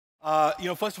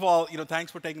First of all,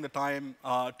 thanks for taking the time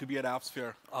to be at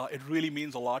AppSphere. It really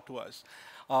means a lot to us.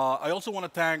 I also want to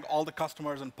thank all the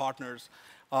customers and partners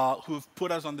who've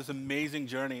put us on this amazing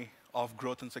journey of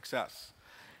growth and success.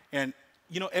 And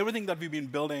everything that we've been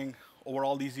building over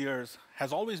all these years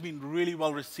has always been really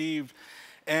well received,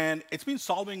 and it's been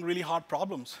solving really hard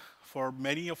problems for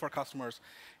many of our customers.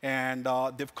 And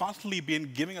they've constantly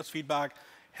been giving us feedback,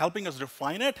 helping us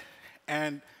refine it,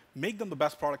 and make them the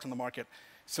best products in the market.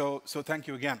 So thank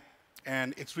you again.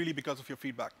 And it's really because of your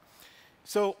feedback.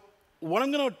 So what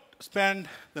I'm going to spend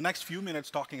the next few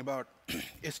minutes talking about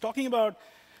is talking about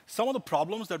some of the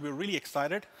problems that we're really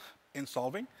excited in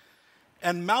solving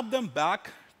and map them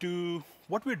back to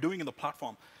what we're doing in the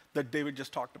platform that David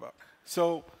just talked about.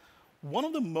 So one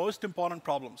of the most important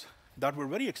problems that we're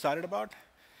very excited about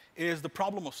is the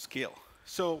problem of scale.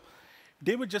 So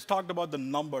David just talked about the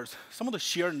numbers, some of the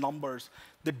sheer numbers,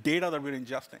 the data that we're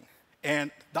ingesting.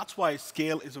 And that's why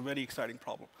scale is a very exciting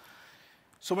problem.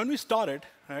 So when we started,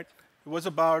 right, it was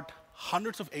about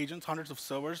hundreds of agents, hundreds of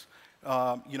servers,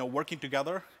 working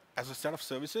together as a set of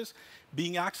services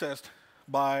being accessed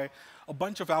by a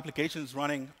bunch of applications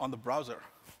running on the browser.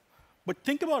 But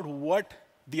think about what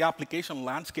the application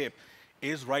landscape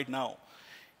is right now.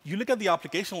 You look at the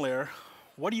application layer,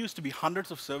 what used to be hundreds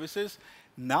of services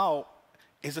now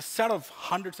is a set of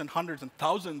hundreds and hundreds and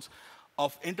thousands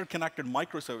of interconnected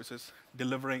microservices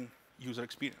delivering user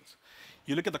experience.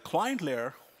 You look at the client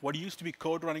layer, what used to be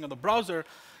code running on the browser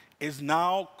is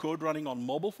now code running on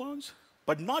mobile phones.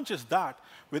 But not just that,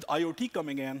 with IoT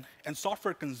coming in and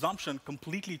software consumption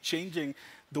completely changing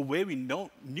the way we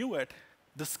knew it,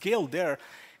 the scale there,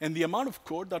 and the amount of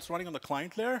code that's running on the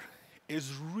client layer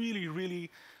is really, really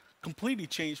completely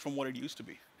changed from what it used to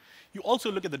be. You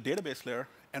also look at the database layer,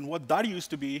 and what that used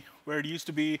to be, where it used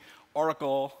to be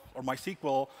Oracle or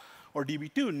MySQL or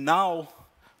DB2, now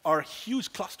are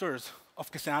huge clusters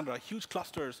of Cassandra, huge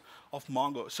clusters of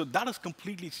Mongo. So that has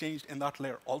completely changed in that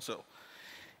layer also.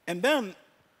 And then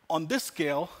on this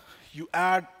scale, you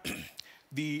add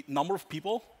the number of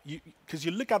people, because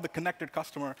you look at the connected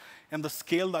customer and the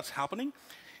scale that's happening,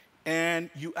 and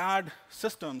you add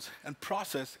systems and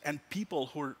process and people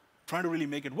who are trying to really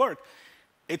make it work,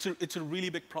 it's a really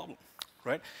big problem,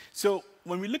 right? So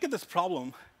when we look at this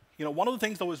problem, one of the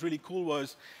things that was really cool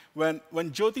was when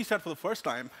Jyoti said for the first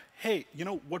time, hey,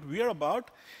 what we're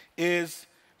about is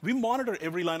we monitor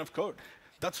every line of code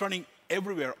that's running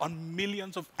everywhere on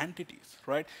millions of entities,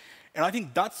 right? And I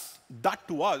think that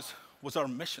to us was our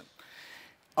mission.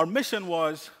 Our mission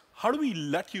was, how do we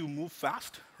let you move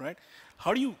fast, right?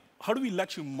 How do we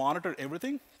let you monitor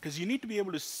everything? Because you need to be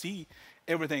able to see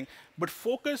everything, but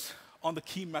focus on the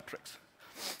key metrics.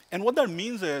 And what that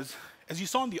means is, as you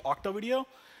saw in the Okta video,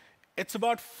 it's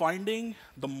about finding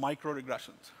the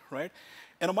micro-regressions, right?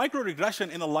 And a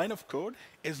micro-regression in a line of code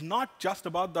is not just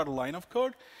about that line of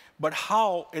code, but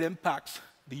how it impacts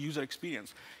the user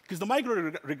experience. Because the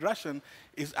micro-regression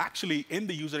is actually in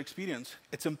the user experience.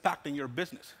 It's impacting your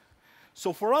business.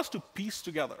 So for us to piece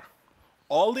together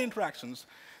all the interactions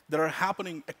that are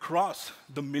happening across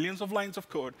the millions of lines of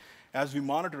code as we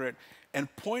monitor it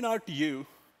and point out to you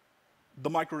the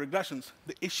micro-regressions,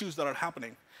 the issues that are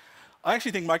happening. I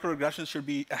actually think micro-regressions should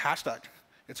be a hashtag.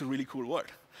 It's a really cool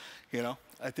word.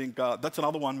 I think that's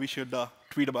another one we should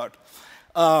tweet about.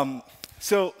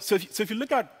 So if you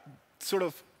look at sort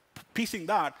of piecing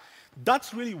that,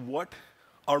 that's really what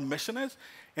our mission is,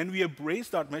 and we embrace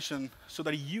that mission so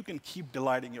that you can keep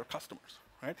delighting your customers,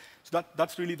 right? So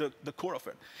that's really the core of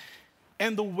it.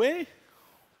 And the way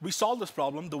we solve this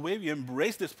problem, the way we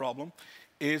embrace this problem,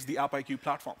 is the AppIQ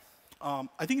platform.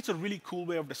 I think it's a really cool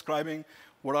way of describing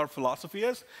what our philosophy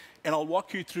is, and I'll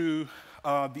walk you through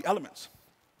the elements.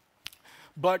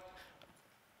 But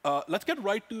let's get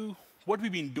right to what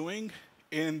we've been doing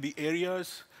in the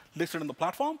areas listed in the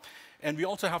platform, and we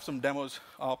also have some demos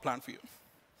planned for you.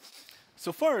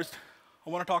 So first,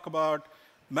 I want to talk about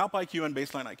MapIQ and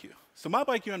Baseline IQ. So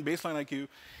MapIQ and Baseline IQ,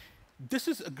 this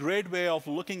is a great way of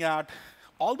looking at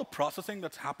all the processing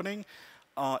that's happening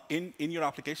in your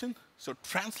application. So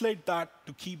translate that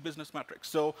to key business metrics.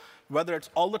 So whether it's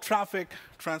all the traffic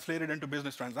translated into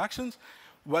business transactions,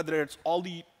 whether it's all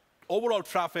the overall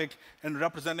traffic and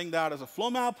representing that as a flow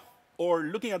map, or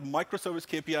looking at microservice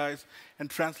KPIs and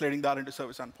translating that into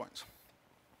service endpoints.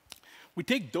 We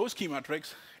take those key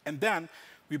metrics, and then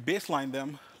we baseline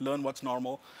them, learn what's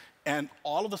normal, and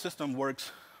all of the system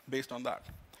works based on that.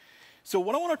 So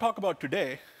what I want to talk about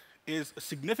today is a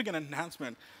significant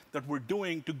enhancement that we're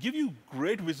doing to give you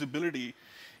great visibility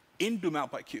into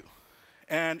MapIQ.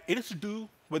 And it is to do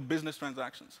with business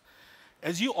transactions.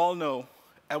 As you all know,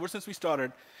 ever since we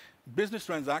started, business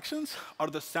transactions are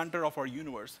the center of our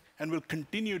universe and will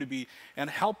continue to be and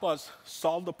help us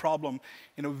solve the problem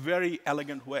in a very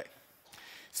elegant way.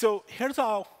 So here's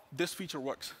how this feature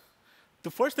works.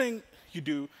 The first thing you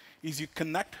do is you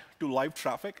connect to live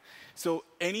traffic. So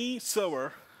any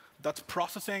server that's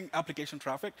processing application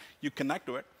traffic, you connect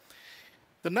to it.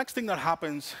 The next thing that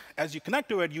happens as you connect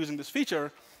to it using this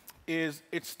feature is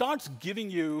it starts giving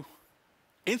you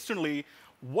instantly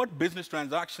what business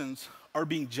transactions are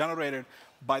being generated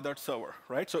by that server,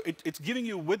 right? So it's giving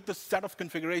you with the set of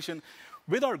configuration,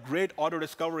 with our great auto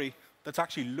discovery that's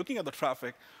actually looking at the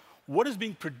traffic, what is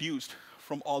being produced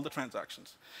from all the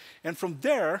transactions. And from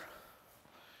there,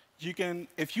 you can,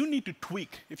 if you need to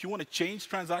tweak, if you want to change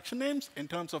transaction names in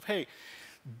terms of, hey,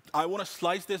 I want to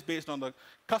slice this based on the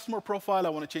customer profile, I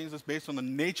want to change this based on the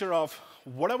nature of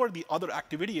whatever the other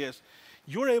activity is,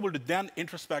 you're able to then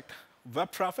introspect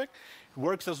web traffic. It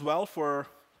works as well for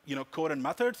code and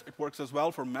methods. It works as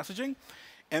well for messaging.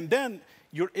 And then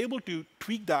you're able to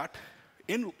tweak that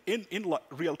in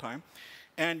real time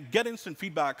and get instant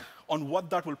feedback on what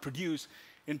that will produce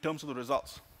in terms of the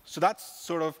results. So that's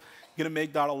sort of going to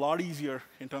make that a lot easier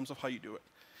in terms of how you do it.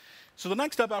 So the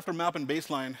next step after map and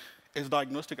baseline is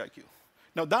Diagnostic IQ.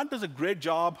 Now, that does a great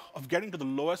job of getting to the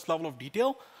lowest level of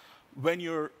detail when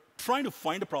you're trying to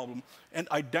find a problem and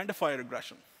identify a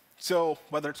regression. So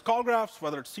whether it's call graphs,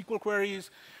 whether it's SQL queries,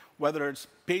 whether it's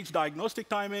page diagnostic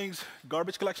timings,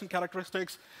 garbage collection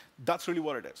characteristics, that's really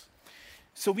what it is.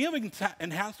 So we have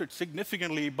enhanced it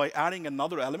significantly by adding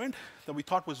another element that we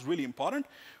thought was really important,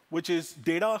 which is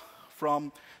data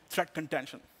from threat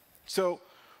contention. So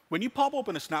when you pop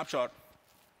open a snapshot,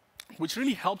 which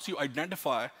really helps you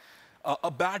identify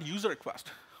a bad user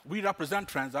request, we represent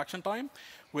transaction time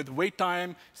with wait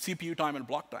time, CPU time, and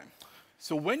block time.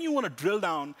 So when you want to drill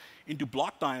down into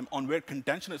block time on where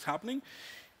contention is happening,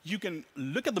 you can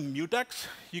look at the mutex,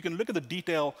 you can look at the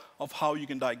detail of how you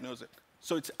can diagnose it.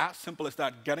 So it's as simple as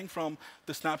that, getting from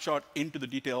the snapshot into the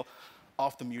detail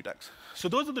of the mutex. So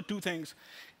those are the two things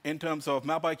in terms of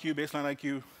map IQ, baseline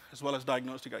IQ, as well as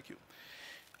diagnostic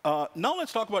IQ. Now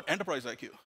let's talk about enterprise IQ.